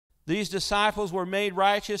These disciples were made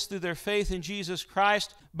righteous through their faith in Jesus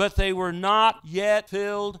Christ, but they were not yet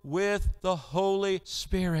filled with the Holy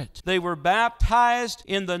Spirit. They were baptized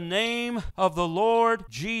in the name of the Lord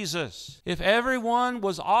Jesus. If everyone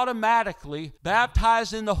was automatically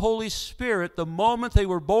baptized in the Holy Spirit the moment they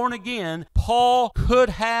were born again, Paul could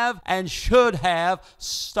have and should have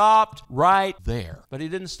stopped right there. But he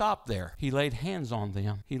didn't stop there. He laid hands on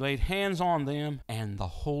them. He laid hands on them, and the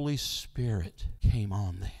Holy Spirit came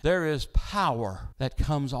on them. There is power that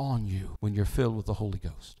comes on you when you're filled with the Holy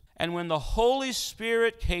Ghost. And when the Holy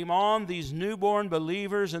Spirit came on these newborn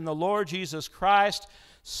believers in the Lord Jesus Christ,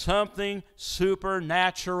 something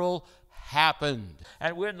supernatural happened.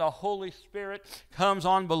 And when the Holy Spirit comes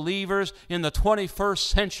on believers in the 21st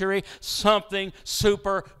century, something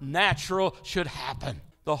supernatural should happen.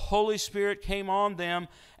 The Holy Spirit came on them,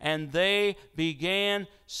 and they began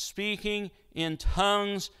speaking in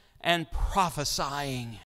tongues and prophesying.